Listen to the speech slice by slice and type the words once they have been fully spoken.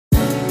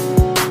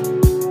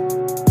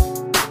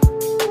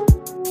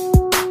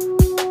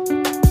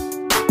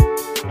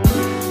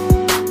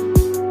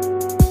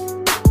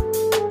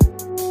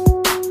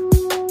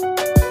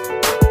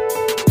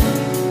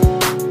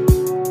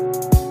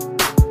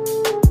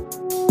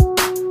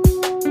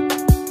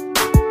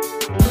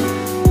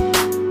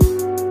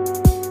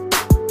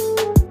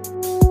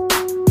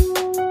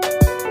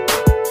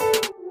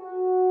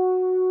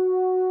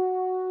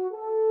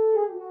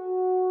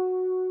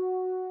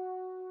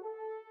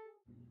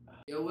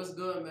Yo, what's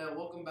good, man?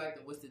 Welcome back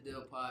to WTD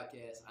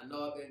Podcast. I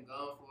know I've been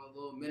gone for a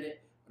little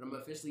minute, but I'm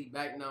officially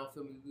back now.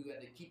 Feel me? We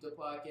got to keep the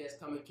podcast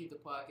coming, keep the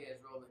podcast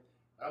rolling.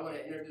 But I want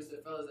to introduce the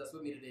fellas that's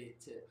with me today.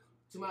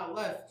 To my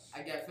left, I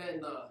got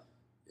Fentanyl.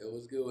 Yo,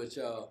 what's good with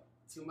y'all?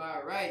 To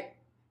my right,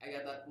 I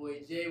got that boy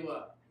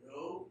Jaywa.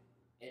 Yo.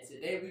 And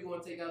today we're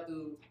going to take out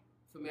through,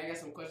 for me, I got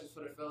some questions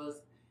for the fellas.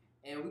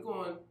 And we're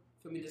going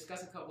to,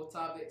 discuss a couple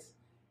topics.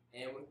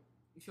 And,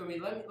 you feel me?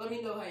 Let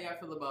me know how y'all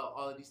feel about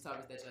all of these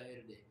topics that y'all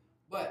hear today.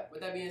 But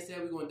with that being said,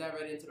 we're going to dive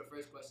right into the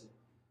first question.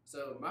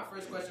 So my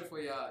first question for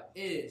y'all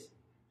is,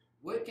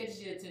 what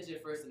catches your attention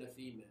first in a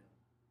female?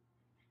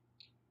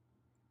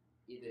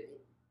 Either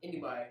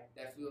anybody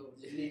that feels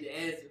you need to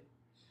answer.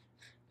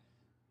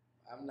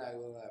 I'm not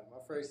gonna lie. My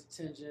first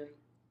attention,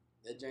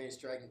 that James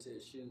striking to the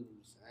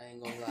shoes. I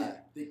ain't gonna lie.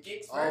 The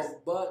kicks first?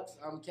 All bucks,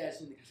 I'm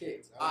catching the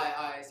kicks.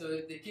 Alright. So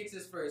the kicks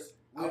is first.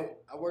 I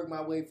work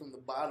my way from the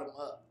bottom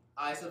up.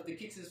 Alright, so if the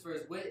kicks is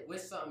first,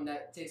 what's something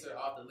that takes her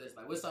off the list?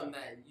 Like, what's something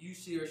that you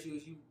see her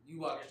shoes, you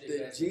walk her straight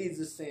The past?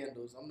 Jesus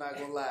sandals. I'm not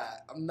gonna lie.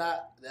 I'm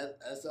not.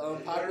 That's an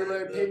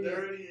unpopular opinion. The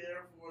dirty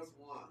Air Force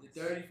Ones. The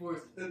dirty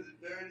forces. The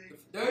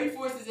Dirty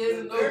forces is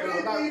a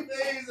no-go. dirty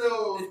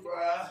Bezos,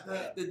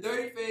 bro. The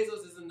dirty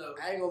Bezos is a no.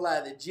 I ain't gonna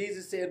lie. The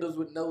Jesus sandals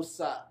with no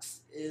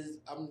socks is.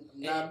 I'm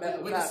not.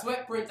 With the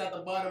sweat prints at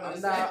the bottom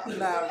of the I'm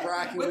not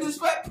rocking with the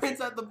sweat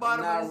prints at the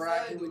bottom I'm of not the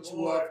rocking with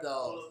you up,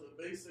 though.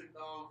 The basic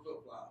dom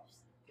flip flops.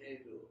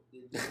 Can't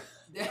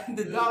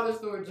do the dollar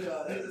store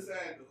job. it. The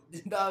sandals.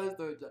 The dollar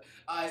store job.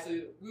 Alright, so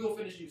we will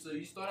finish you. So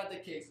you start at the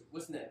kicks.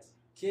 What's next?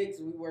 Kicks.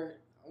 I'm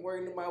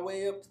working my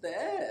way up to the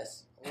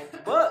ass.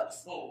 Off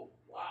bucks. Oh,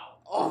 wow.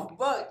 Off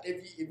buck.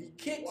 If you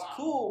kicks, Wow.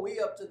 cool. We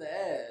up to the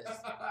ass.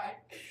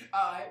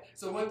 Alright.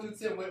 So 1 through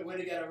 10, where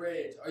they got a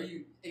range?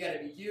 It gotta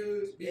be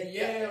huge,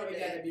 BBL, it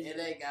gotta be. It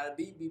ain't gotta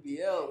be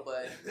BBL,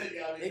 but It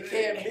it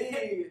can't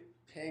be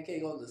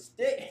pancake on the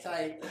stick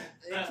type.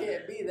 It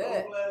can't be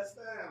that.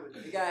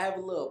 You gotta have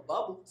a little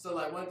bubble. So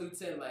like 1 through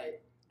 10,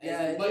 like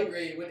Yeah, butt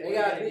grade. They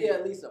gotta be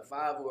at least a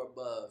 5 or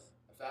above.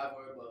 A 5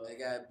 or above. They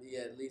gotta be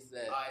at least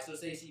that. Alright, so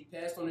say she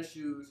passed on the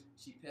shoes,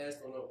 she passed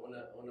on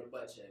the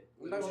butt check.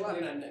 I'm What not you gonna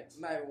looking lie. at next?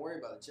 I'm not even worried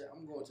about the check.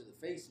 I'm going to the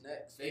face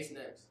next. Face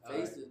next. Face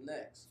Alright. is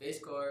next. Face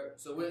card.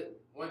 So with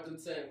 1 through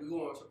 10, we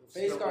going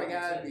Face card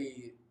gotta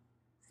be.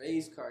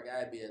 Face card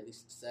gotta be at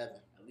least a 7.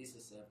 at least a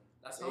 7.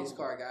 That's Face humble.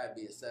 card gotta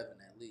be a 7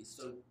 at least.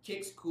 So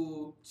kicks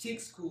cool,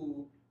 cheeks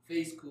cool,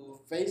 face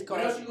cool. Face What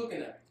card. else you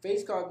looking at?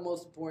 Face card the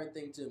most important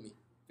thing to me.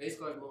 Face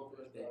card is more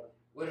important thing.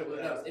 What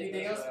else?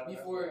 Anything else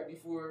before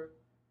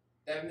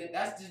that?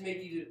 That's just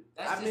make you.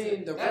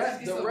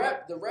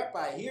 The rep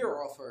I hear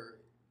off her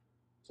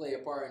play a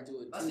part into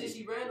it too. I said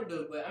she random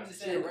though, but I'm just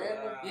She saying.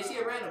 random? Yeah, she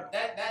a random.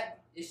 That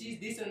if she's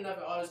decent enough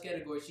in all those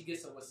categories, she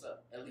gets some what's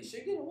up at least. She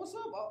get it. What's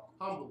up?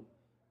 Humble.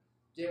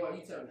 Jay, why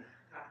you tell me?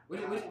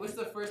 What's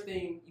the first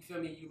thing you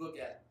feel me you look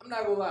at? I'm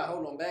not gonna lie.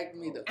 Hold on, back to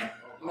me though.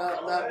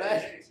 Not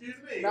bad. Excuse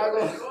me. Not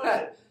gonna Go lie.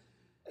 ahead.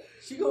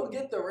 She gonna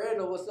get the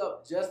random what's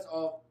up just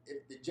off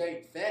if the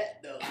Jake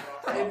fat though.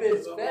 If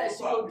it's fat,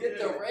 she gonna get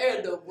the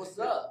random what's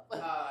up.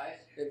 Alright.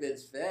 If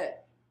it's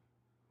fat,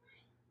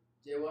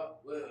 Jay,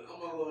 what?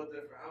 I'm a little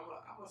different.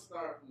 I'm gonna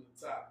start from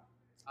the top.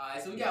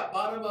 Alright, so we got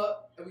bottom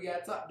up and we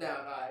got top down.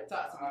 Alright,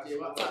 talk to me, Jay.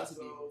 What? Talk to me.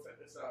 So check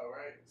this out,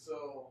 right?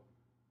 So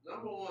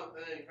number one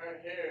thing, her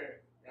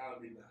hair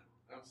gotta be done.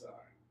 I'm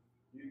sorry.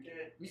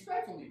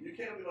 Respectfully. You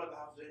can't be about the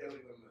house with your hair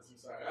like this. I'm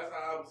sorry. That's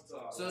how I was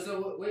taught. So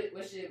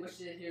what's your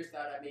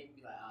hairstyle that make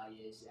you be like,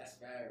 yeah, that's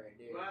fire right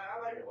there? Man,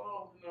 I like it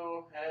long,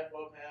 half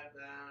up, half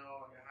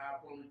down, like a high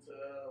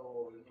ponytail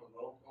or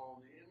low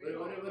pony.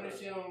 What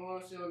if she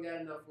don't got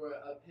enough for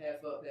a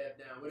half up, half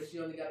down? What if she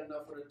only got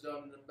enough for the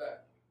jump in the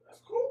back? That's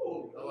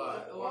cool. Oh, all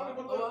right. It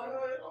don't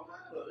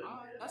matter.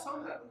 Alright, that's all.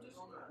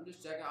 I'm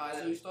just checking. Alright,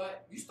 so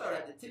you start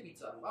at the tippy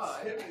top.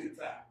 Alright. Tippy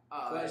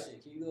top. question: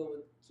 Can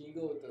you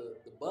go with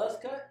the buzz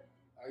cut?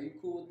 Are you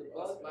cool with the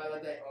buzz cut?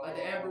 Like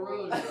the Amber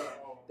Rose.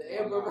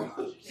 The Amber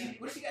Rose.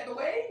 What she got the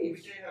wave?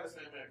 She can't have the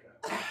same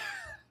haircut.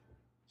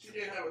 She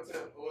can't have a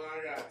 10. Well,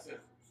 I got a 10.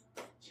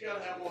 She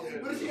gotta have more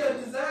hair. What if she got a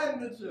design in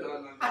the trip?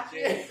 No.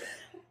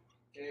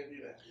 Can't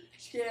do that.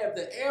 She can't have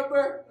the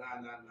Amber. Nah.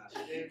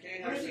 She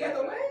can't have What if the she got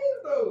the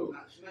wave though? Nah,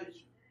 she not.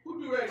 Who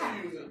do you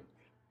using?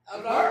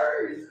 I'm not.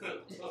 Hers.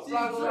 I'm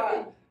not gonna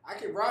lie. I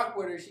can rock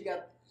with her. She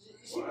got.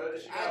 She I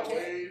got can't.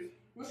 wave.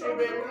 What's She up,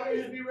 baby, baby? I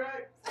used to be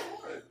rag.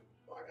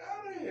 Fuck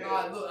out of here.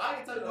 Nah, look, I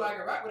can tell you who I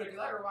can rock with her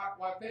because I can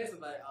walk past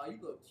and like, you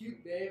look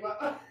cute, babe.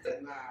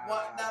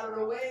 Walk down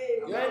the way.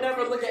 You ain't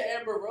never look at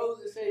Amber Rose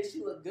and say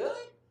she look good.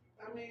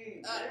 I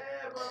mean,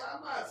 yeah, but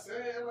I'm not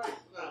saying like,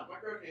 nah, my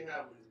girl can't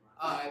have waves.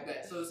 Alright,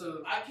 bet.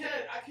 So I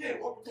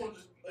can't walk between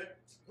just like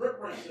rip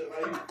her shit.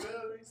 Like, you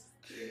feel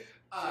me?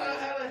 I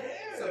had a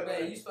hair. So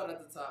man, you start at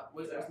the top.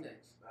 What's next?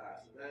 Alright,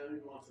 so then we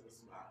go on to the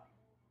smile.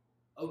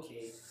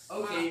 Okay.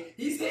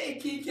 He's hitting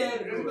key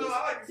categories. You know,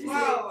 I like to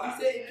smile.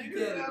 He's hitting key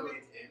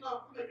categories. You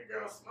know, make a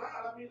girl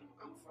smile. I mean,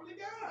 I'm a funny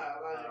guy.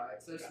 Like,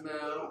 Alright, so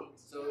smile.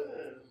 So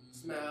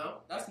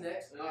smile. That's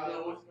next. And you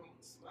know, once you come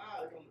with the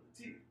smile, it comes with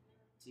the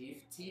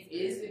teeth. Teeth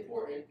is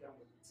important. It comes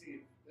with the teeth.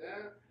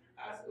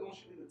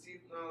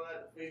 teeth and all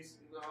that, the face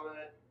and all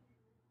that,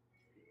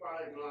 you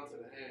probably go on to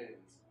the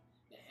hands.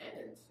 The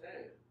hands?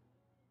 Hands.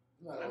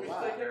 Not I mean,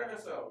 gonna she take lie. care of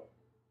herself.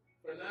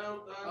 For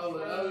now, done.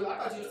 Oh, I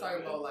thought you was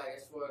talking about like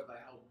as far as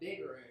like how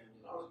big her hand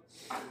is.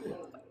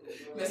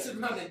 Mess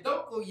around and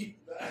don't go you.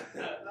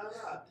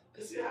 Nah.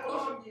 You see how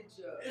Fuck you,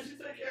 Chuck. if she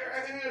take care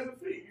of her hands and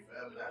feet, you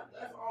feel me?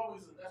 That's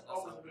always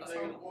been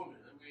taking a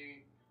woman. I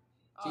mean,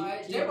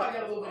 Alright, J-Rock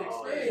got a little bit of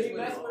experience She with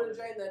mess it. with a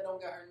Jane that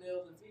don't got her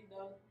nails and feet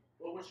done.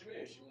 well, what you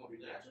mean? She won't be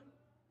natural?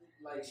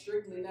 Like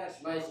strictly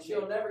natural. Like,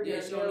 she'll never yeah,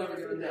 get her she'll nails never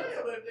and get her feet nails. done.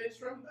 Yeah, but if they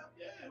trim up,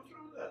 what's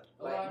wrong with that?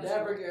 Like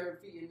never get her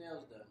feet and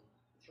nails done.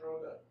 What's wrong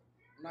with that?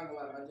 I'm not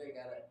gonna lie, my Jane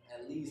gotta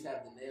at least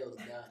have the nails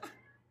done.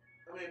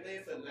 I mean, if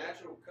it's a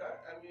natural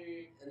cut, I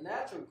mean, A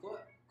natural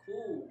cut,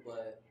 cool,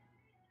 but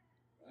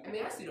I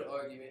mean, I see the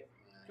argument.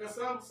 because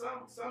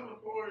some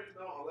employers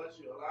don't let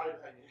you allow you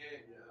to have your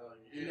hand,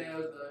 Your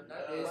nails done.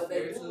 That is but they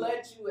fair do too.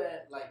 let you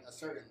at like a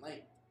certain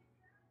length.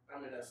 I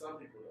mean, that's some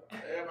people though.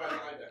 Everybody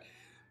like that.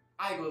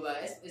 I ain't gonna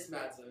lie, it's my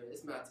turn.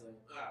 It's my turn.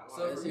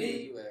 So Let's for see where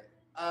me, you at.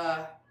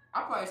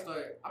 I probably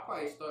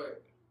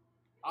start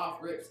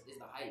off rips is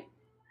the height.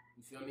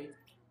 You feel me?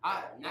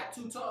 I not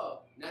too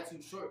tall, not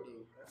too short though.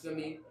 You feel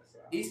me?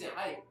 Decent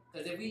height.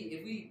 Cause if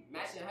we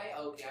match in height,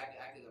 okay,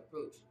 I can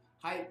approach.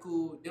 Height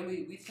cool. Then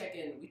we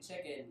checking.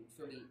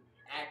 For me,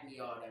 acne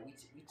all that.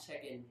 We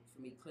checking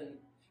for me. Clean.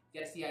 You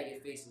gotta see how your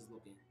face is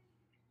looking.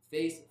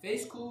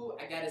 Face cool.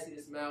 I gotta see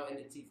the smile and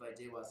the teeth, like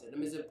Jay Watt said.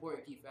 Them is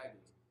important key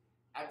factors.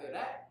 After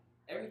that,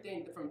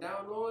 everything from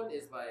down on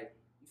is like,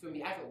 you feel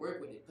me? I can work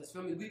with it. Cause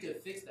feel me, we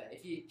could fix that.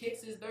 If your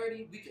kicks is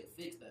dirty, we could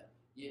fix that.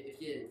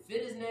 If your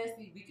fit is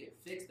nasty, we could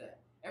fix that.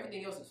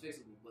 Everything else is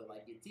fixable. But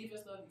like your teeth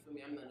and stuff, you feel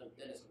me? I'm not no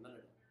dentist or none of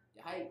that.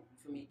 Your height, you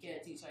feel me? You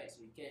can't teach height, so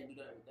you can't do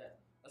nothing with that.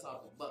 That's all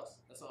for bucks.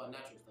 That's all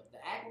natural stuff. The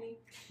acne,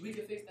 we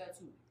can fix that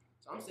too.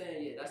 So I'm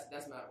saying, yeah,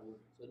 that's my order.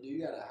 So do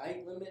you got a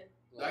height limit?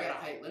 Do I got a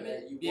height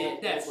limit? that you Yeah,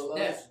 won't go that's below?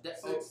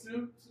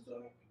 6'2"?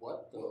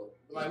 What the?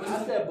 Like,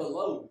 I said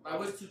below. Like,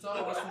 what's too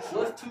tall? What's too short?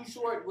 What's too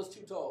short? What's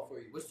too tall for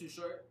you? What's too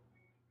short?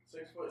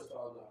 6 foot is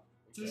tall enough.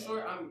 Too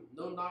short. I'm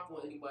no knock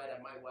on anybody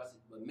that might watch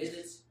it, but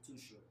midgets too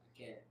short. I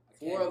can't.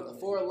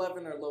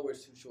 4'11" or lower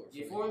is too short.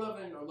 Yeah, for you.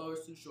 4'11" or lower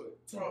is too short.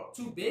 Bro.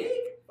 Too big?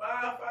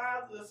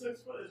 5'5" to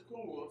 6 foot is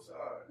cool. I'm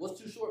sorry.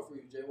 What's too short for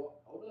you, J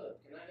Wall? Hold up.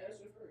 Can I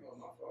answer first? Oh,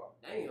 my fault.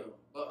 Damn.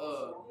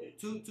 But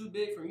too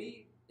big for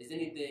me is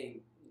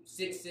anything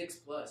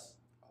 6'6" plus.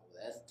 Oh,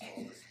 that's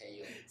tall as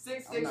hell.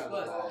 6'6" I'm not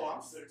plus. gonna lie. Oh,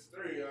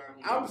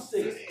 I'm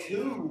 6'3".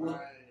 I'm 6'2".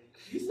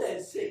 You said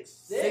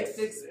 6'6".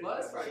 6'6"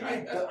 plus. That's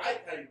like that's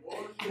height,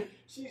 boy.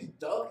 She's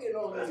dunking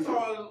on That's you.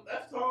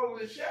 taller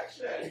than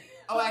Shaq.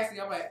 Oh,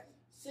 actually, I'm like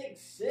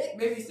 6'6".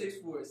 maybe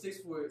 6'4",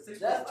 6'4".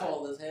 That's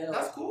tall as hell.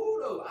 That's cool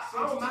though.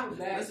 I don't 6'2" mind.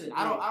 nasty. Listen,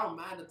 I don't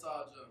mind the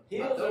tall jump.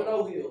 Heels or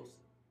no heels?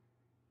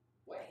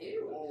 What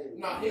heels? Oh.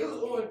 Nah,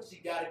 heels on. She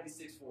gotta be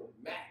 6'4"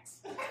 max.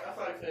 That's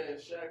like saying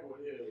Shaq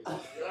with heels.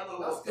 Y'all know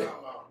what I'm talking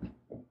about.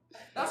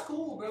 That's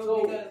cool, bro.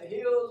 So because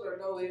heels or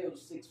no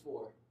heels?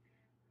 6'4".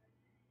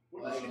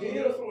 What Like does she need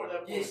heels? heels for at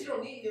that yeah, point? she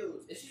don't need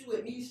heels. If she's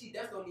with me, she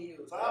definitely don't need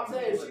heels. But I'm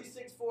saying if she's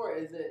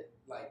 6'4", is it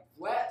like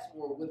flats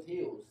or with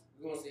heels?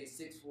 We're gonna say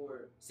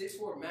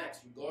 6'4", max,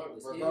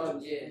 regardless.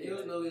 Regardless. Heels, yeah,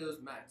 heels, no heels,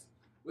 max.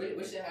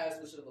 Which your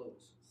highest, which your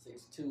lowest?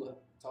 6'2",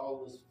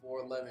 tallest,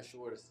 4'11",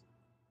 shortest.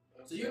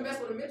 So you're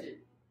messing with a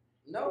midget.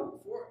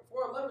 No,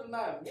 4'11" is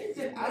not a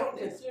midget. I don't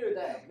consider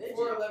that a midget.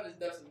 4'11" is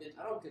definitely a midget.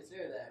 I don't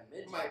consider that a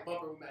midget. You might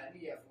bump her with my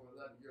knee at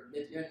 4'11". You're a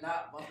midget. You're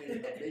not bumping a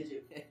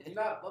midget. You're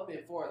not bumping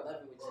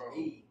 4'11" with your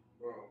knee.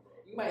 Bro.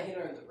 You might hit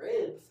her in the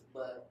ribs,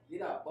 but you're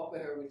not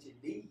bumping her with your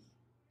knee.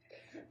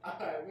 All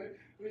right,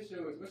 what's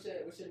yours?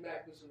 What's your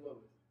max? What's your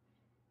lowest?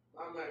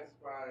 My max is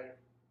probably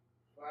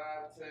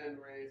 5'10"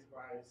 range,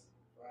 probably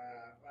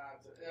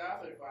 5'10". Yeah,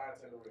 I say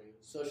 5'10" range.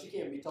 So she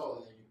can't be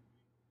taller than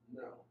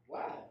you. No,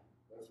 Why?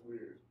 that's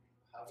weird.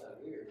 How's that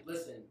weird?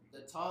 Listen,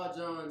 the tall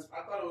Johns.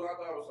 I thought it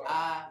was something.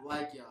 I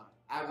like y'all.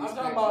 I I'm respect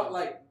talking about y'all.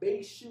 like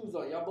big shoes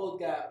on. Y'all both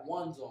got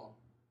ones on.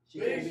 She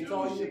Big can't be shoes,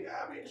 taller than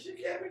she you.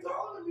 can't be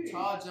taller than me.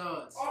 Tall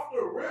Johns. Off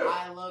the rip.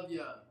 I love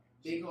y'all.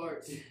 Big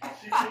hearts. She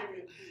can't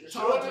be. The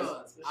Tall shortest,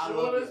 Johns. the I love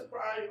shortest you.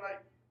 probably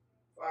like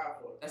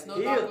 5 foot. That's no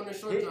Heel- knock on the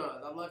short heel-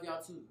 Johns. I love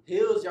y'all too.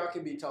 Heels, y'all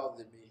can be taller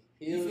than me.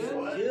 Heels,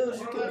 feel me? heels,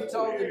 you Bro, can be that's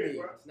taller than weird, me.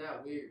 bro. It's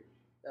not weird.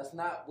 That's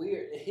not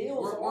weird.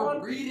 Heels We're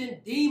on.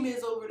 breeding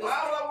demons over this.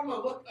 Why would I want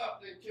to look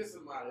up and kiss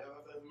somebody?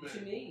 What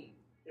you mean?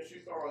 If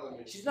she's taller than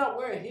me. She's not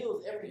wearing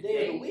heels every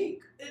day of the week.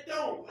 It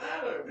don't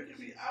matter. We could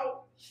be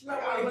out. She's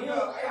not wearing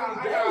heels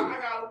every day. I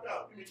gotta look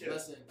up. Give me a kiss.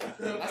 Listen,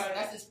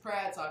 that's his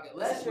pride talking.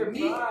 That's Listen, your with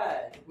me,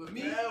 pride. with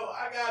me, Hell,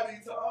 I gotta be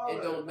taller.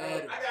 It don't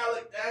matter. I gotta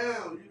look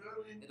down. You know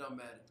what I mean? it don't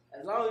matter.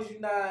 As long as you're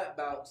not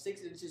about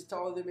 6 inches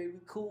taller than me, we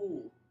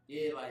cool.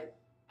 Yeah, like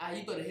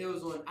you throw the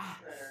heels on. Man,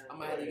 I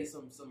might have to get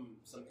some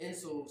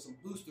insoles, some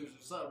boosters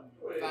or something.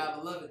 Wait.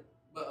 5'11".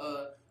 But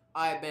all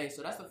right, bang.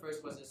 So that's the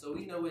first question. So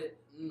we know what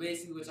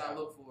basically what y'all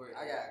look for.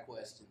 I got a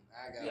question.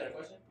 You got a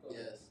question? Go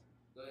ahead. Yes.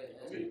 Go ahead.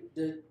 I answer.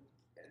 mean,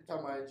 I'm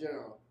talking about in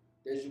general.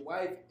 Does your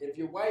wife, if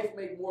your wife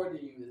make more than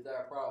you, is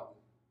that a problem?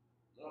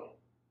 no.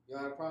 You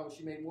don't have a problem if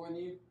she make more than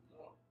you?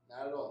 No.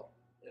 Not at all.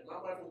 If my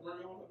wife was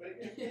bringing home the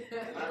bacon,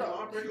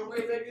 I'm bringing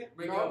home the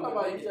bacon. No, I'm talking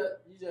about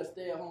you just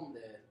stay at home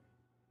dad.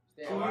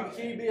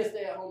 Can you be a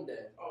stay at home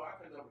dad? Oh, I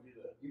could never do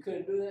that. You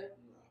couldn't do that?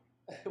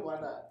 No.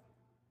 Why not?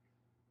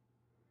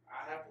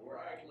 I have to work.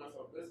 I keep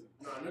myself busy.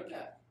 No, no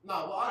cap.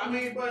 No, well, I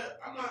mean, but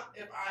I'm not.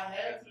 If I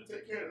had to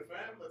take care of the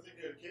family,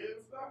 take care of the kids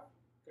and stuff,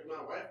 because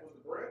my wife was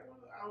the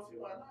breadwinner, I don't see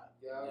why not.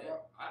 Yeah.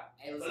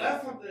 So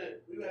that's something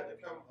we would have to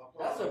come upon.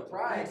 That's a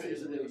pride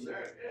situation.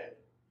 Yeah.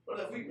 But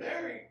if we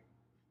married,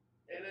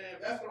 and then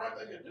if that's the right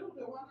thing to do,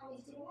 then why not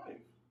listen to the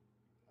wife?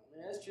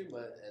 Man, that's true,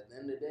 but at the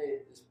end of the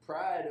day, it's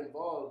pride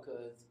involved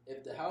because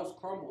if the house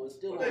crumble, it's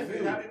still Well, on they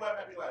you. say happy wife,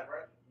 happy life,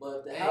 right?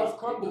 But if the house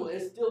crumble,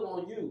 it's still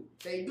on you.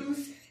 They do.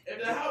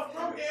 If the house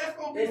crumble, it's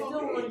gonna be It's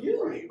still on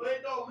you. Right, but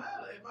it don't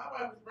matter. If my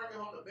wife is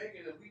bringing home the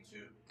bacon and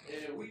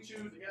we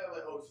choose together,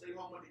 like, oh, stay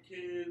home with the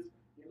kids,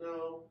 you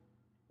know,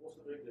 what's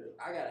the big deal?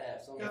 I gotta have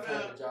some Cause,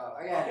 type of job.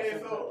 I gotta Okay,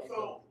 have some type of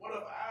so what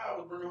if I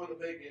was bringing home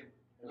the bacon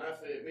and I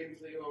said, baby,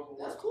 stay home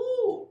for That's work?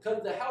 cool, cause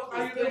the house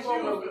How is you think still she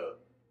on would the. feel?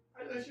 How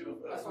you think she would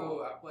feel? That's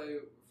what I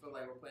feel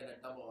like we're playing a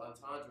double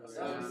entendre. That's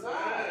Right? what I'm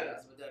saying.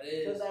 That's what that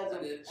is. Because as a-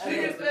 That is- She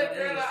can take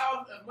care of the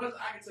house as much as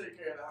I can take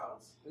care of the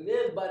house. It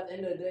is, but at the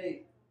end of the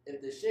day,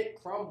 if the shit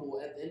crumble,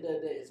 at the end of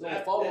the day, it's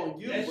gonna fall on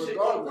you that shit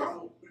regardless. gonna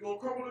crumble. We're gonna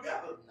crumble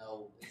together.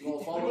 No, it's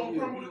gonna fall We're on gonna you.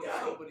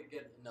 crumble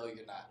together. No,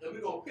 you're not. And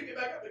we're gonna pick it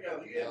back up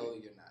together. You get No, me?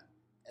 you're not.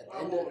 At the Why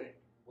end won't of, we?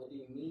 what do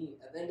you mean?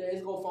 At the end of the day,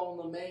 it's gonna fall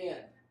on the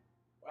man.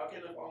 Why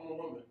can't it fall on the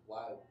woman?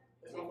 Why?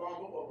 It's gonna fall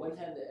on both of When us.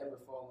 has it ever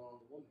fallen on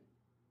the woman?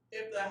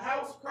 If the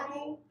house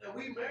crumbled and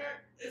we married,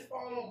 it's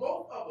falling on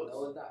both of us.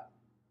 No, it's not.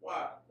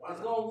 Why? Why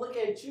It's not? gonna look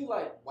at you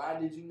like, why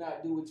did you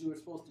not do what you were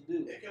supposed to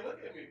do? It can look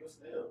at me, but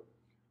still.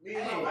 Me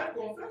and Hey. my wife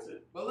gonna fix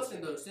it. But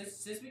listen though,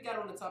 since we got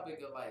on the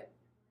topic of like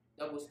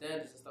double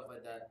standards and stuff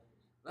like that,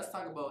 let's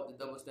talk about the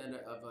double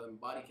standard of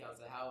body counts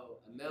and how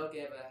a male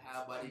can have a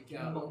high body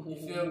count.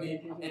 You feel me?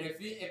 And if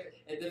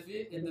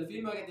the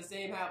female get the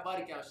same high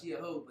body count, she a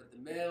hoe. But the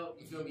male,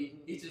 you feel me?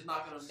 He's just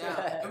knocking them down.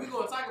 And we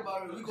gonna talk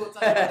about it. We gonna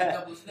talk about the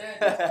double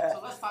standards. So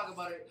let's talk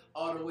about it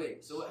all the way.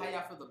 So how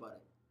y'all feel about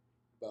it?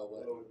 About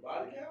what? So,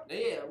 body count? Now,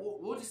 yeah,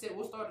 we'll just say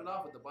we'll start it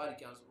off with the body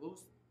count. So we'll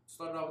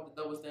start it off with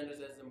the double standards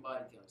as in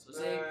body count. So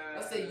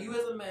let's say you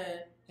as a man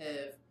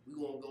we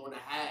gonna go into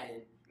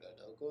hiding.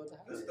 Don't go with the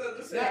house.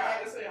 Just say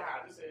hi. Just say hi.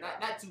 Just say hi.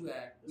 Not too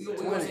high. We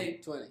Let's gonna say say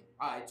 20.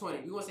 all right,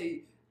 20. We gonna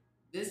say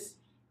this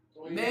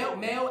 20.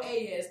 male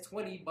A has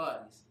 20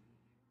 bodies.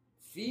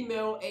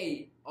 Female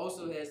A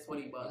also has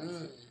 20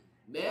 bodies.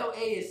 Male A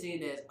is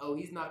seen as, oh,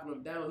 he's knocking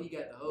them down. He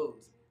got the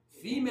hose.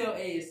 Female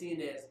A is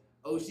seen as,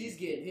 oh, she's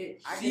getting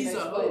hit. She's a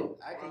hoe.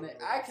 I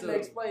can So-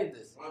 explain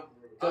this. One,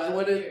 Because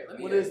let me hear it.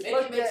 Make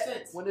it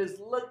sense. when it's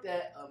looked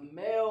at, a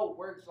male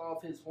works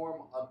off his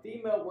hormone, a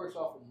female works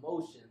off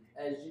emotions.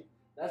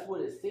 That's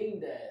what it's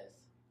seen as.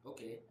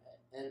 Okay.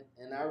 And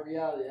in our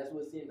reality, that's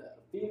what it's seen as.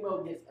 A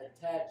female gets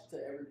attached to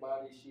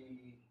everybody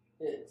she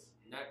hits.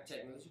 Not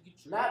technically.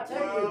 Not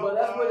technically, but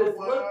that's what it's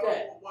looked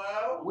at.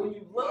 Well, When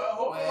you look,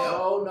 hold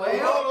no,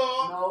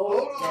 on. Hold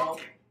on.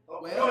 Well,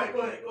 Go ahead.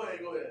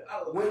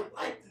 I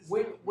like this.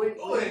 when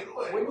Go ahead.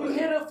 you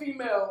hit a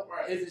female,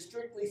 Right. is it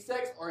strictly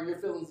sex or your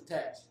feelings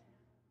attached?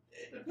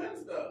 It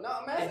depends, though.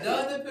 No, man. it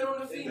does depend on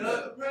the It female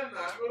does depend.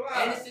 Not gonna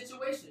lie. and the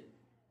situation.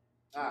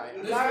 Alright, I'm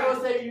Listen. not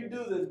gonna say you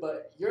do this,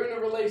 but you're in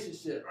a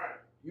relationship. Right.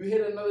 You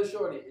hit another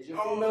shorty. Is your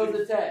Oh, feelings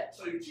so- attached?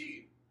 So you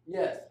cheat.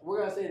 Yes, we're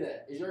gonna say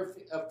that. Is your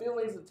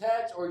feelings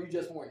attached or are you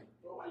just horny?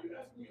 Well, why you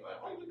asking me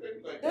like? Why you look at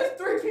me like There's that?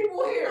 3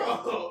 people here.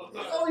 Oh,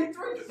 There's only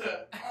 3.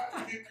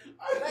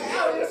 Like,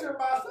 I'll answer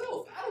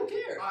myself. I don't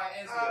care. All right,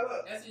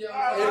 answer your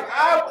I If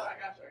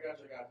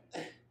got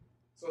you.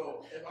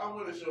 So if I'm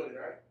with a shorty,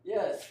 right,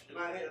 Yes, and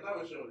I hit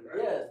another shorty, right,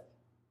 yes,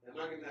 am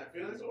I gonna have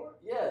feelings for it?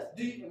 yes.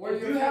 Do you,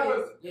 If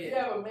you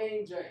have a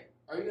main drink,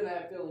 are you gonna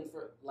have feelings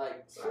for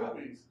true?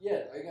 Please.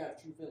 Yes, are you gonna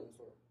have true feelings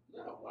for it?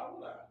 No, why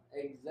would I?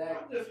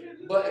 Exactly. I'm just here.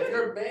 But if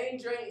your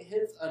main drink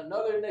hits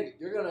another nigga,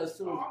 you're gonna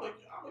assume.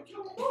 I'm a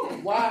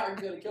killer. Why are you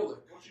gonna kill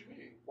her? What you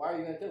mean? Why are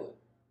you gonna kill her?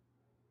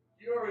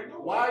 You already know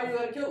Why are you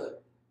gonna kill her?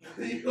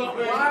 You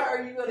already Why know.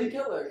 are you gonna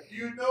kill her?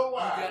 You know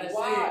why? You gotta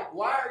Why?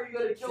 Why are you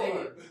gonna kill Say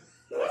her? it.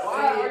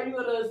 Why are you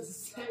gonna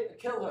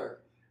kill her?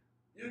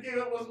 You give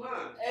up what's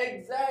mine.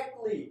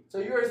 Exactly. So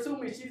you're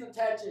assuming she's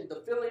attaching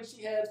the feeling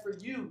she has for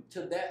you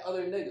to that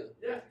other nigga.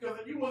 Yeah, because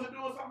you wasn't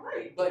doing something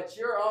right. But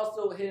you're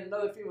also hitting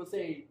another female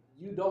saying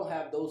you don't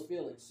have those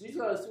feelings. She's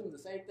gonna assume the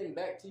same thing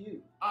back to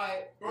you. All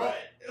right. Right?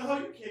 Oh,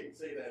 you can't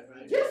say that,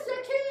 man. Yes,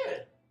 I can.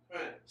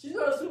 Man, She's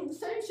gonna assume the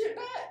same shit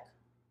back.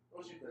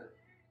 what you think?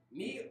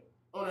 Me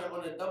on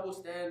a double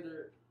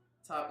standard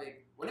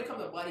topic. When it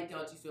comes to body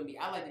count, you feel me?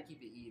 I like to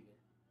keep it even.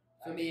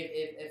 For me,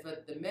 if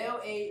the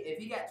male A, if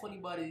he got 20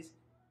 buddies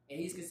and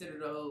he's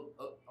considered a hoe,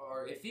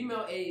 or if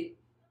female A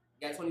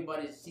got 20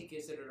 buddies, she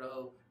considered a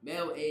hoe.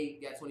 Male A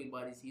got 20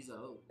 buddies, he's a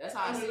hoe. That's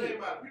how I see it.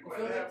 About it. People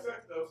You like feel to have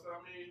sex though, so I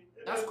mean,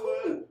 That's is cool.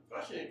 good.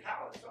 Especially in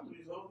college, some of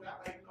these hoes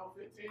got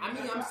 15. I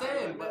mean, I'm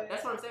saying, but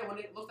that's what I'm saying. When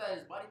it looks at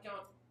his body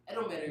count, it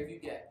don't matter if you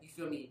got, you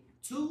feel me,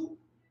 2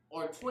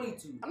 or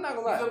 22. I'm not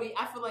gonna You lie. feel me?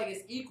 I feel like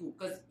it's equal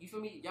because you feel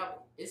me.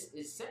 Y'all, it's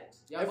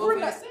sex. Y'all If both we're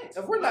got not sex.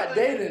 if we're not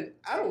dating,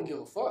 I don't give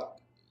a fuck.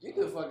 You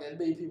can fuck as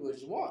many people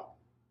as you want.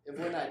 If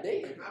we're not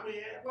dating, I mean,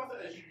 plus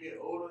as you get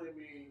older, I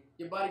mean,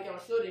 Your body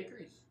count should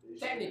increase. it should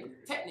Technically,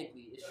 increase.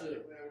 technically, it should.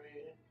 I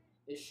mean,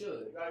 It should.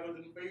 you gotta go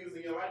through the phases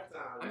in your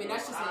lifetime. I mean, you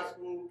that's know, just high a-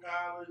 school,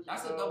 college.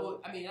 That's you a know,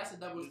 double. I mean, that's a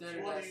double your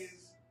standard. 20s.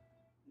 That's,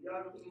 You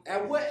gotta go through the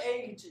at what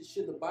phases. age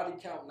should the body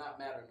count not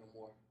matter no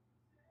more?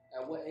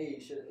 At what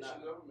age should it It not?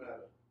 should never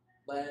matter.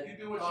 But You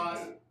do what Pause.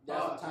 you do.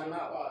 that's Pause. a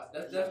timeout. Pause.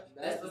 Let's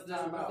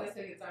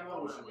take a time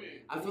out. What you mean?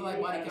 I feel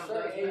like body at a count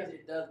certain does age matter.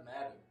 it does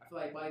matter. I feel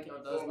like body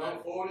count So does when matter.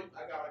 I'm 40,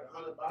 I got like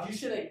 100 bodies. You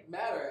shouldn't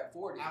matter at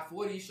 40. At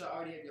 40, you should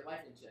already have your life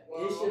in check.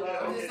 Well, It should okay,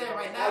 I'm just saying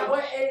right At now.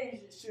 what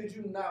age should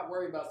you not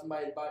worry about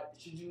somebody's body?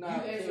 Should you You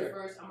not answer care?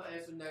 first. I'm gonna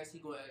answer next. He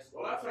gonna answer.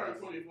 Well, I turned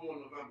 24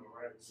 in November,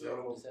 right? You're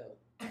old So,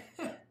 as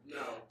hell.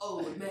 no.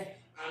 Oh man.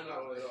 I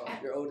know it all.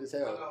 You're old as I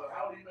hell. know.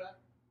 How old are you, man?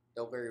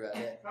 Don't worry about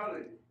that. How old are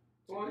you?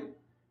 20?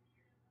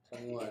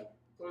 21.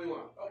 21.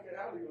 Okay,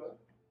 how old are you, man?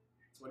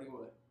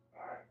 21.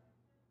 Alright.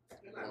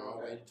 You're not I'm wrong.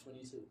 already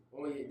 22.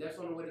 Oh yeah, that's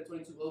on the way to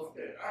 22 over.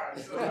 Okay, alright.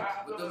 So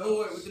I With feel the like-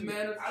 Lord, with the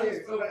man I upstairs.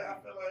 just feel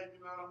like, you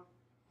know,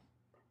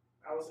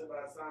 I would say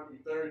by the time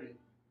you're 30,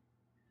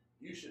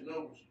 you should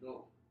know what you're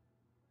doing.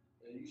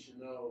 And you should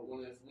know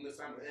when it's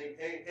time to hang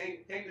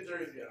the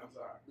jersey up. I'm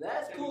sorry.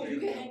 That's cool. You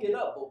can hang it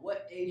up, but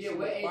what age Yeah, should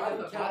what the age body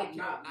does the count body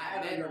count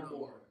not matter no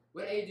more?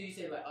 What age do you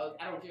say like, oh,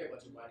 I don't care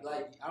about your body?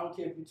 Like, I don't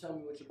care if you tell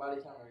me what your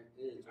body count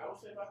is. I would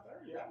say about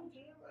 30. I don't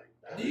care.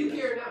 Like, do you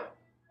care now?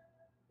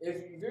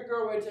 If your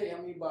girl were to tell you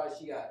how many bodies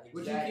she got,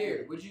 Would you exactly,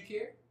 care? Would you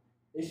care?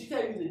 If she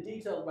tell you the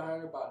details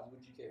behind her body,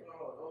 would you care?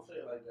 No, don't say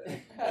it like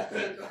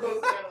that.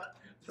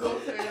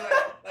 don't say it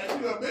like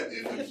you done been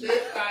through some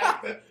shit.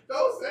 Like,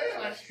 don't say it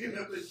like you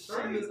done been She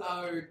through was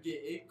out here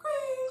getting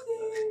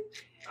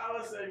crazy. I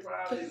would say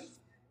probably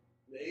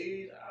the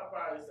age, I'll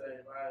probably say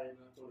probably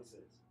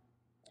 26.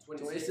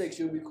 26,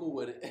 you'll be cool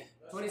with it.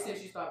 That's 26,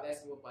 fine. you stop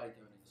asking what body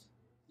count is.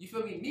 You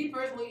feel me? Me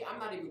personally, I'm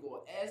not even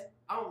going to ask.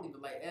 I don't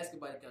even like asking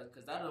body count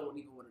because I don't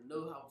even want to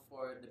know how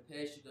far in the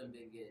past you done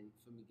been getting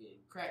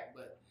cracked.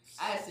 But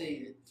I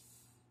say,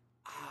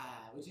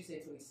 would you say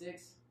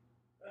 26?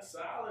 That's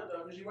solid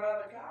though, because you right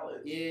out of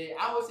college. Yeah,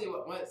 I would say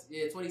what once.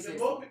 Yeah, 26.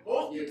 Most Yeah,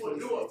 people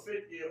do 26. a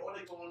fifth year or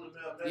they go on the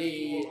medical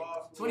Yeah, school, law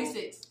school.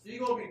 26. So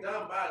you're going to be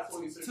done by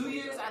 26. 2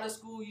 years out of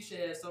school, you should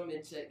have something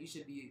in check. You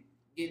should be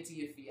getting to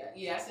your feet.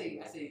 Yeah, I say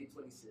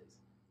 26.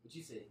 What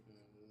you say?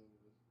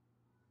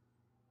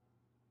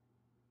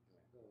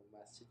 My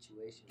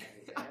situation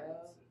right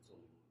now.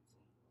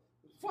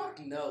 Fuck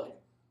no.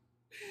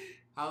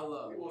 How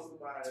low? You want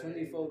somebody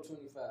 24,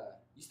 25.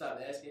 You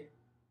stopped asking?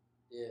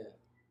 Yeah.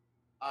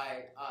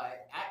 Alright.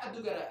 I got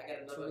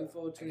another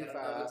 24, 25.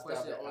 another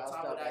question on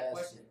top of that asking.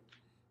 question.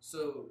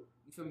 So,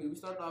 you feel me? We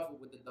started off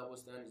with the double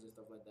standards and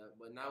stuff like that,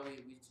 but now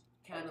we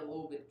kind of a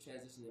little bit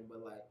transitioning.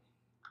 But like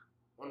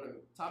on the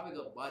topic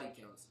of body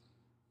counts,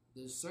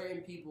 there's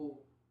certain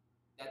people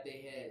that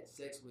they had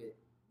sex with.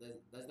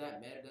 Does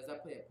that matter? Does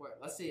that play a part?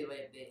 Let's say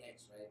like they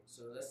ex, right?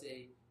 So let's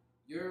say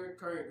your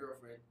current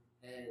girlfriend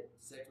had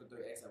sex with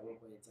her ex at one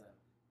point in time.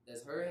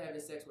 Does her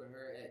having sex with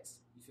her ex,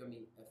 you feel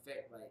me,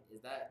 affect like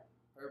is that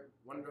her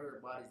one of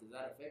her bodies? Does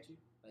that affect you?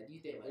 Like do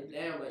you think like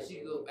damn, like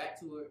she could go back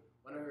to her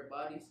one of her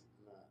bodies?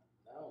 Nah,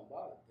 that don't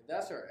bother me. If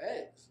that's her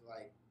ex,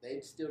 like, they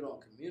still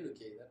don't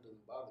communicate, that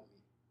doesn't bother me.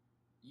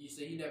 You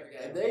say you never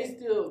got. If they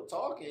still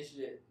talking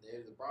shit,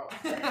 there's a problem.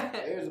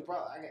 There's a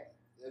problem.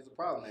 There's a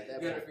problem at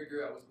that You gotta point.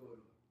 figure out what's going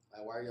on.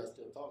 Like, why are y'all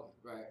still talking?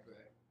 Right.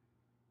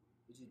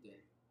 What you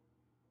think?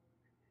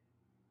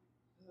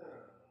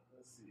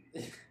 Let's see.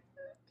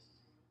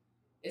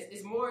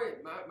 It's more.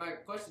 My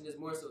question is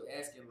more so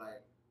asking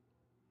like,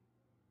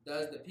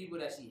 does the people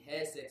that she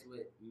had sex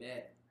with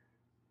matter?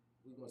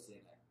 We gonna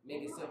say that.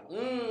 Make it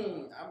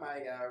simple. I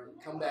might gotta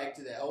come back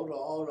to that. Hold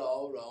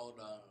on.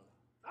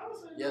 I would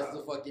say Yes,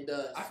 no. the fuck it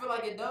does. I feel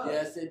like it does.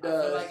 Yes, it I feel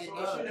does. like it So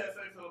does. if she had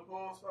sex with a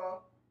porn star,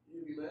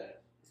 you'd be mad.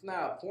 It's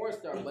not a porn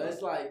star, but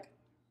it's like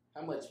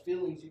how much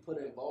feelings you put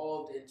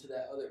involved into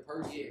that other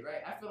person. Yeah,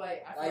 right. I feel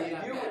like Like,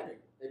 that if you- matter.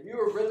 If you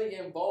were really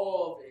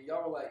involved and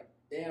y'all were like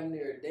damn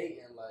near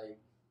dating, like,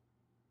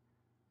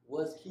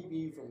 what's keeping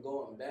you from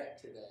going back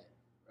to that?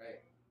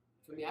 Right.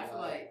 For me, I feel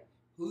like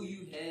who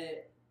you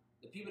had,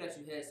 the people that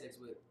you had sex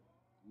with,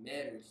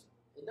 matters.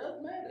 It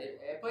doesn't matter.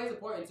 It plays a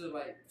part into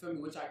like, feel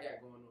me, what y'all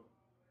got going on.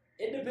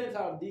 It depends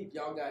how deep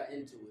y'all got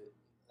into it.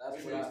 That's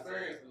If what you I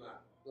experience or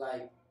not.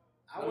 like.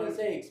 I wouldn't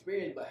say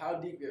experience, but how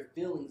deep your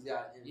feelings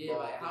got involved. Yeah,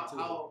 like into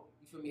how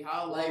you feel me?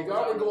 How it. long Like if was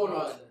y'all were in the going on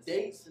process?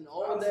 dates and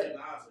all I would that, say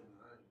no.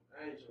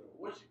 I ain't sure.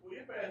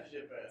 Your past is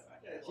your past.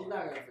 I can't. she's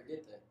not gonna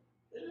forget that.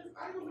 It is.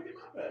 I ain't gonna forget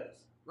my past.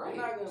 Right. I'm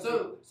not gonna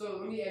So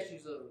let me ask you.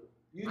 So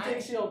You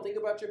think she don't think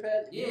about your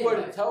past? If Yeah, you were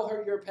to like- tell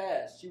her your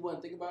past, she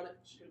wouldn't think about it.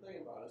 She can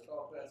think about it. It's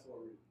called past for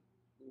a reason.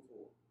 Move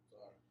forward.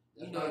 Sorry.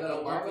 you That's know not it gonna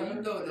don't work. bother You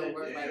her? know it don't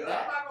work like I'm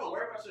that. not gonna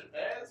worry about your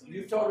past.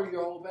 You've told her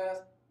your whole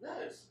past.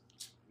 Yes.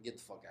 Get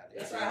the fuck out of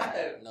here. Yes, I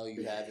have. No,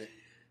 you haven't.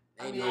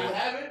 I Ain't mean, I no-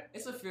 haven't.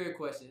 It's a fair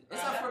question.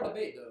 It's I up for have.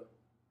 debate though.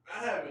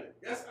 I haven't.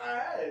 Yes, I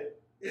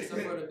It's up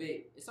for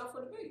debate. It's up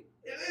for debate.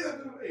 It is a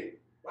debate.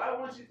 Why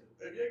wouldn't you?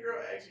 If your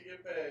girl actually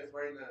get past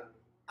right now,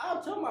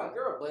 I'll tell my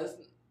girl, but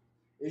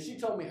if she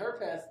told me her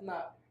past,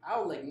 I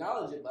will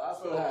acknowledge it, but I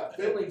still have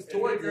feelings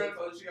towards your it.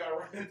 girl told she got to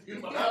run through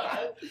my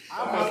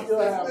I might still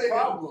have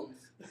problems.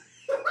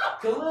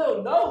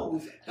 Khalil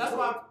knows. That's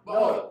why.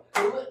 No,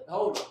 Khalil,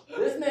 hold on.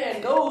 This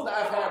man knows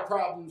I've had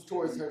problems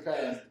towards her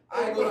past.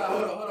 I ain't gonna lie.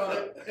 Hold on.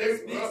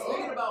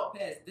 Speaking about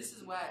past, this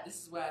is why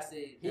I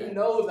say He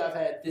knows I've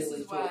had this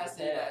feelings is why towards I her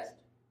say past. that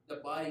the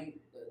body,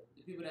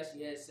 the people that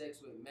she has sex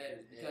with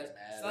matters. Because It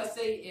matters. so let's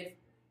say if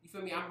you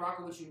feel me, I'm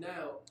rocking with you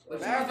now, but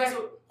you Matter was of messing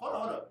with, hold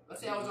on.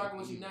 Let's say I was rocking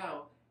with you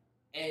now,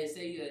 and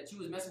say that you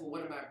was messing with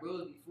one of my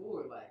bros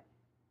before, like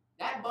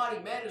that body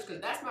matters because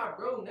that's my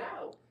bro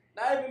now.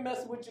 Not even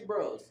messing with your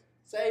bros.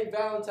 Say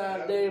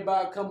Valentine's Day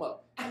about to come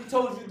up. She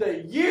told you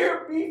the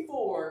year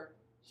before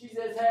she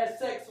just had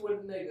sex with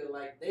a nigga.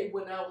 Like they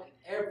went out and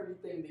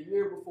everything the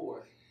year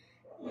before.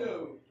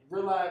 Yo.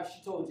 Real life,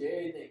 she told you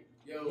everything.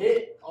 Yo.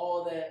 Hit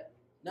all that,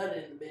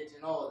 nothing in the bitch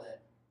and all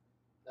that.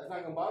 That's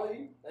not gonna bother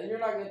you? Then you're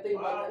not gonna think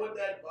why about that. would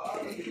that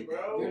bother me,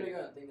 bro? You're not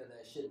gonna think of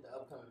that shit the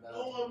upcoming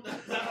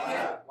Valentine's. No, I'm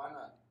not. Why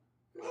not?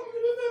 Why not?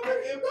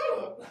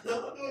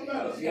 I'm doing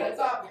better. You got a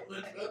topic.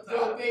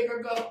 Go big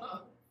or go home.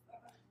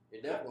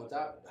 You're definitely on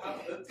top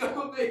of it.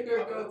 Go big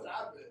or go home.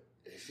 Topic.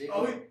 Shit,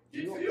 Oh,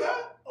 you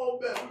out? Oh,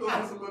 bet. We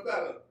going to somewhere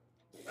better.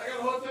 I got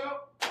a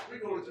hotel. We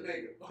going to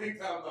Jamaica. What are you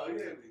talking about? You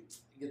hear me?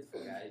 Get the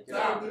fuck out of here.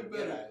 Nah, You're do not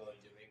better. going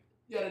to Jamaica.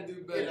 You gotta do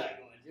You're better. not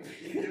going to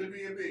Jamaica. You get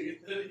a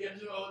B&B.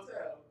 Get you a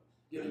hotel.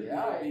 Get a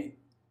Yeah, B&B.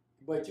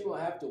 But you don't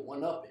have to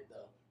one up it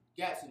though.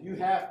 Got to. You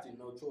have to,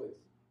 no choice.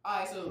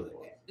 Alright, so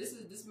this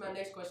is my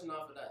next question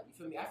off of that. You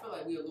feel me? I feel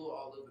like we a little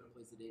all over the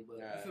place today, but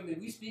you feel me?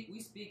 We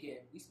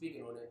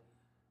speaking on it.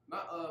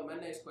 My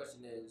next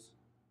question is,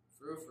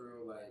 for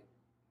real, like,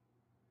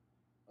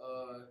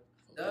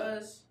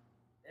 does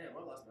damn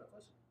I lost my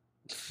question.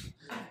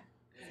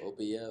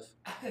 OPF.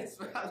 I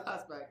swear I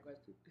lost my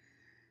question.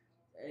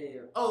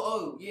 Damn.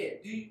 Oh yeah.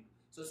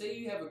 So say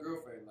you have a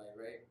girlfriend, like,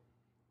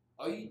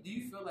 right? Do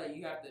you feel like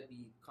you have to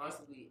be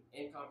constantly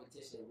in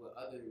competition with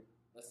other,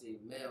 let's say,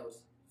 males?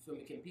 You feel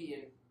me?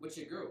 Competing with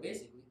your girl,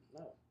 basically.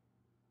 No.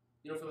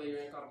 You don't feel like you're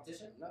in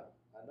competition? No,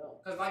 I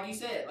don't. Because like you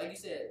said,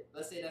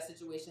 let's say that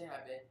situation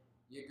happened.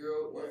 Your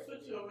girl. What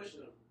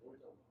situation? What we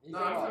talking He's No,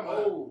 I'm talking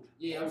about- old.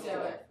 Yeah, I'm saying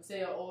like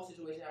say an old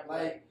situation happened.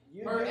 Like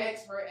you her do-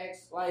 ex,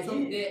 like so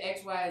he did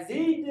X, Y, Z.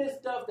 He did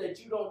stuff that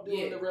you don't do in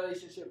Yeah. the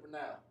relationship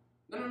now.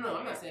 No,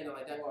 I'm not saying it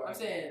like that. Why? I'm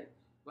saying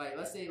like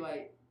let's say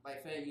like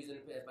fan using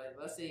the past. Like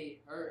let's say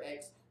her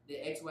ex did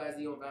X, Y,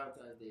 Z on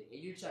Valentine's Day,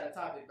 and you try to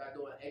top it by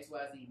doing X, Y,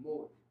 Z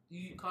more. Do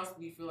you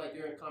constantly feel like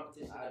you're in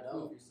competition I to don't.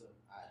 prove yourself?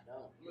 I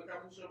don't. I'm in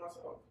competition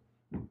myself.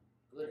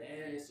 Good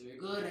answer.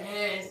 Good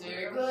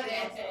answer. Good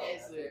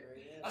answer.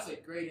 That's a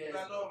great Because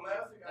I answer. know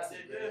last week I That's a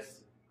did great this.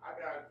 answer. I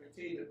got to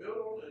continue to build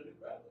on it and do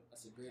better.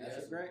 That's a great That's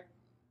answer. great.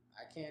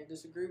 I can't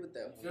disagree with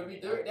that. You feel me?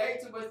 There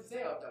ain't too much to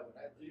say off that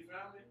one. You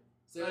feel me?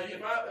 So Like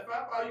if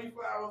I buy you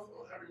flowers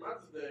on every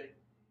Mother's Day,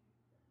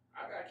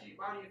 I gotta keep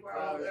buying you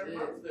flowers every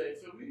Yeah. Mother's Day.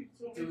 So we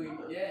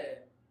done.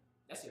 yeah.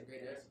 That's a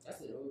great answer. That's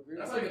a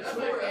That's a like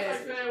mature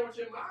answer. saying with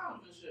your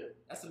moms and shit.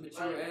 That's a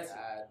mature Like, answer.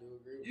 I do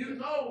agree with You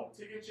that. know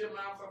to get your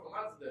mom something for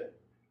Mother's Day.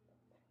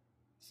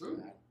 True.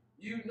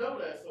 You know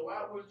that, so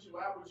why would you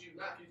not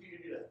continue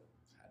to do that?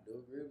 I do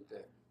agree with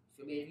that.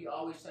 For me, if you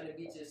always trying to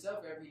beat yourself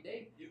every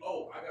day,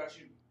 I got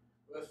you.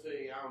 Let's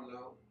say, I don't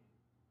know,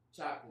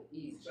 chocolate,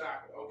 easy.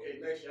 chocolate. Okay,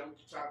 next year I'm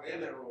chocolate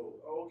and that rose.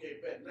 Okay,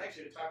 bet next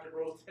year chocolate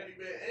rose, teddy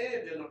bear,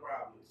 and dinner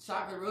probably.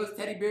 Chocolate rose,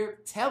 teddy bear,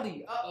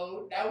 telly.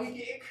 Now we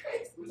getting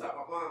crazy. We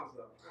talking about moms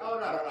though. Oh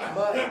no.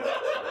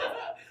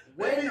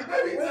 But maybe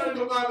telling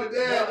my mom and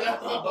dad.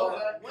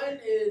 but when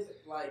is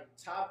like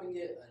topping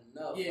it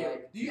enough? Yeah.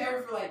 Like, Do you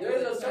ever feel like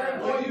there's a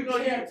certain point you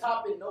can't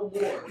top it no more.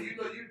 You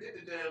know you did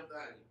the damn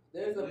thing.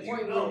 There's a You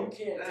point know where you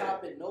can't that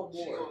top it no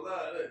She more. gonna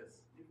love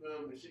this. You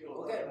feel me? She gonna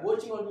Okay, love that.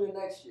 what you gonna do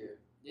next year?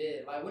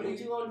 Yeah, like What what do you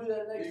you? gonna do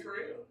that next Be year?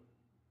 creative.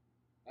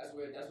 That's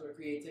where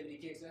creativity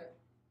kicks in.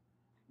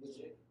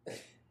 Legit.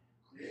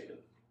 Creative.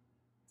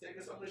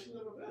 Taking something she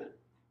never been.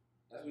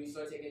 That's when you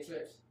start taking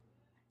trips.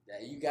 Yeah,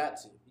 you got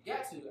to. You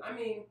got to. I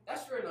mean,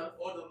 that's fair enough.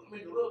 Or the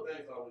little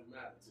things always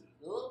matter too.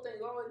 The little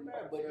things always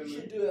matter, but you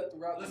should do that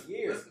throughout the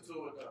year. Listen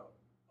to it though.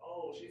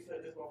 Oh, she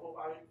said this about 4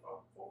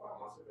 5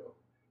 months ago.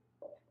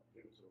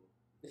 Give it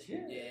to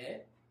her. Yeah. Yeah.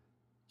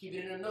 Keep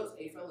it in the notes,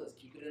 hey fellas.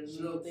 Keep it in the She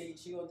gonna notes.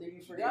 think you Keep it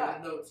in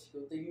forgot. the notes. She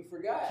gonna think you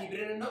forgot. Keep it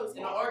in the notes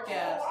in the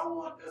archives. Oh, I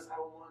want this. I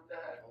want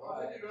that. Oh,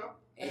 there you go.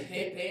 And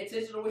pay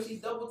attention to when she's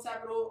double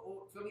tapping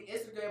or feel me,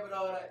 Instagram and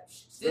all that.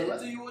 Send it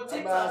to you on I'm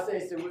TikTok. about to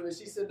say, so when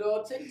she said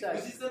on TikTok.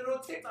 When she send it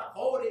on TikTok,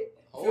 hold it.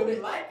 Hold Feel me,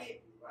 it. like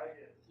it. Like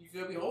it. You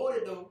feel me? Hold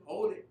it though.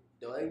 Hold it.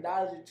 Don't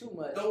acknowledge it too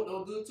much.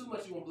 Don't do it too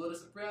much. You won't blow the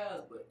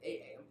surprise. But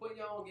hey, I'm putting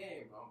y'all on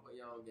game, bro. I'm putting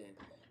y'all on game.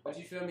 But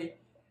you feel me?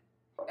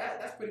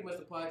 That's pretty much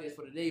the podcast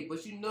for today.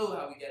 But you know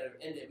how we gotta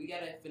end it. We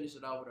gotta finish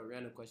it off with a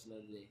random question of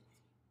the day.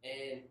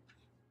 And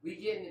we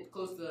getting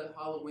close to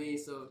Halloween,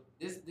 so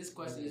this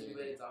question is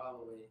related to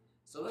Halloween.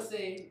 So let's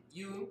say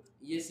you,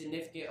 your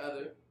significant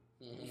other,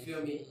 you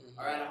feel me,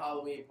 are at a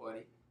Halloween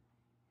party.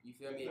 You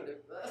feel me?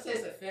 Let's say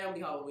it's a family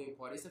Halloween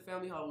party. It's a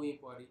family Halloween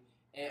party,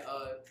 and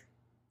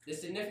the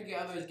significant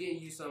other is getting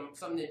you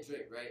something to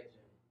drink, right?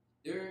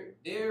 Their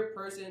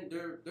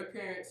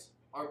parents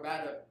are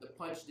about to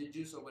punch the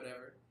juice or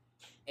whatever,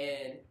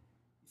 and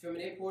you feel me?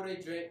 They pour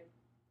their drink,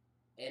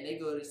 and they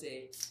go to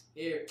say,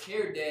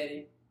 "Here,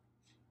 daddy."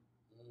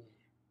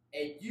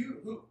 And you,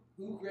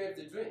 who grabs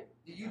the drink?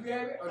 Do you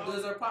grab it, or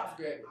does our pops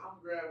grab it? I'm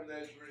grabbing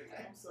that drink.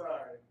 I'm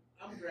sorry.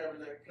 I'm grabbing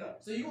that cup.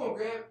 So you gonna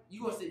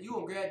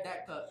grab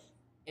that cup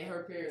in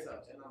her parents'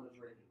 house, And I'm gonna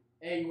drink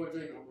it. and you gonna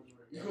drink it. I'm gonna drink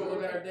it. You gonna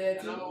look at her dad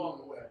And too? I'm gonna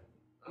walk away.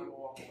 I'm gonna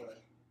walk away.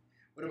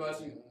 What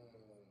about you?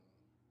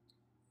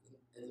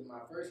 Is it my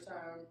first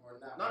time or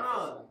not?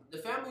 No. The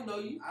family know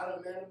you. I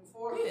done met him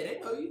before. Yeah, they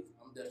know you.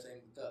 I'm just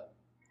saying the cup.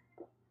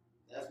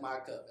 That's my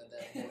cup at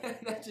that point.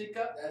 That's your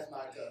cup. That's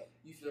my cup.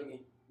 You feel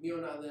me? Me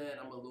on the other hand,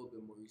 I'm a little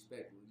bit more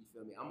respectful. You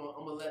feel me? I'm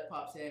gonna let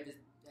pops have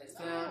his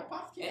time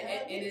Pops can't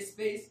have and it. his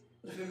space.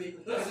 You feel me?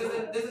 'Cause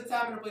there's a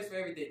time and a place for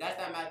everything. That's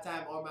not my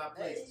time or my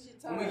place. That is your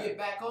time. When we get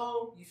back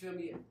home, you feel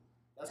me?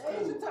 That's That is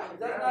cool. your time.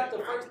 That's not the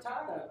first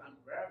time. I'm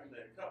grabbing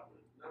that cup.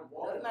 And I'm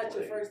walking That's not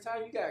your away. first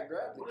time. You gotta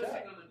grab the What is he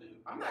cup. gonna do?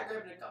 I'm not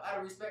grabbing the cup out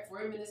of respect for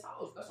him in his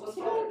house. That's What's what's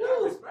he gonna wrong.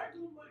 do? Respect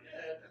him, but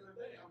yeah, at the end of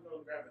the day, I'm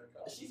gonna grab that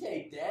cup. She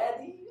say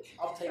daddy.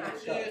 I'm taking the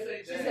She cup. didn't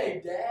say She daddy.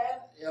 say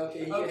dad.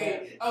 Okay. he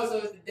Okay. Oh, so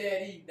it's the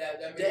daddy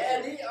that makes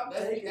Daddy, sense. I'm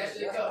That's- taking that's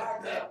it. your That's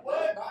cup. my cup. What?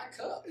 That's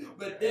my cup.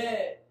 But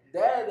dad,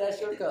 Dad, that's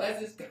your cup. that's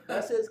his cup.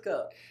 That's his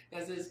cup.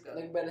 That's his cup.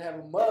 Nigga better have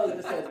a mug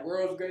that says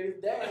world's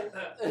greatest dad.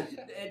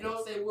 And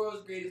don't say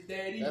world's greatest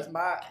daddy. That's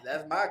my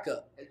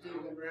cup. That's I'm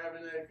you.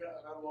 grabbing that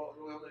cup and I'm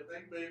walking away. I'm like,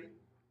 thank you,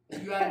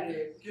 baby. You out of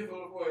there. Kiss on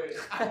the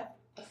forehead.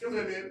 Come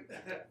here, baby.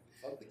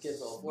 Fuck the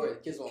kiss on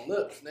forehead, kiss on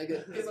lips,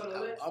 nigga. Kiss on the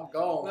lips? I'm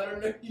gone. Let him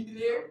know you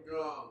there. I'm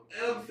gone.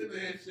 And I'm sitting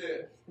there and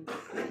shit.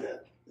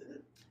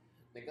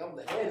 Nigga, I'm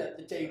the head at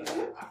the table.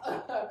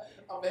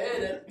 I'm the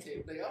head at the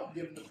table. Nigga, I'm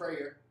giving the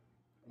prayer.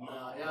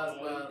 Nah, y'all was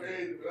wild.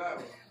 Crazy for that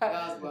one.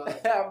 Y'all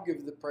was wild. I'm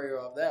giving the prayer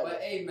off that one.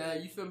 But hey,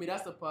 man, you feel me?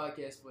 That's the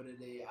podcast for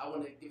today. I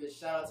want to give a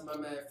shout out to my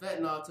man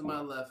Fentanyl to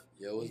my left.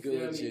 Yo, what's You good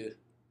feel with me? you?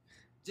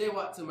 J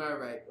Watt to my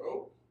right.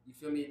 Oh. You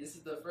feel me? This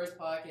is the first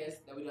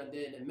podcast that we done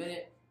did in a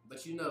minute.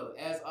 But you know,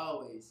 as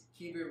always,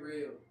 keep it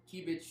real,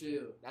 keep it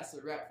chill. That's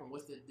a wrap from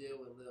What's the Deal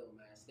with Lil,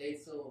 man. Stay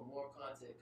tuned, more content.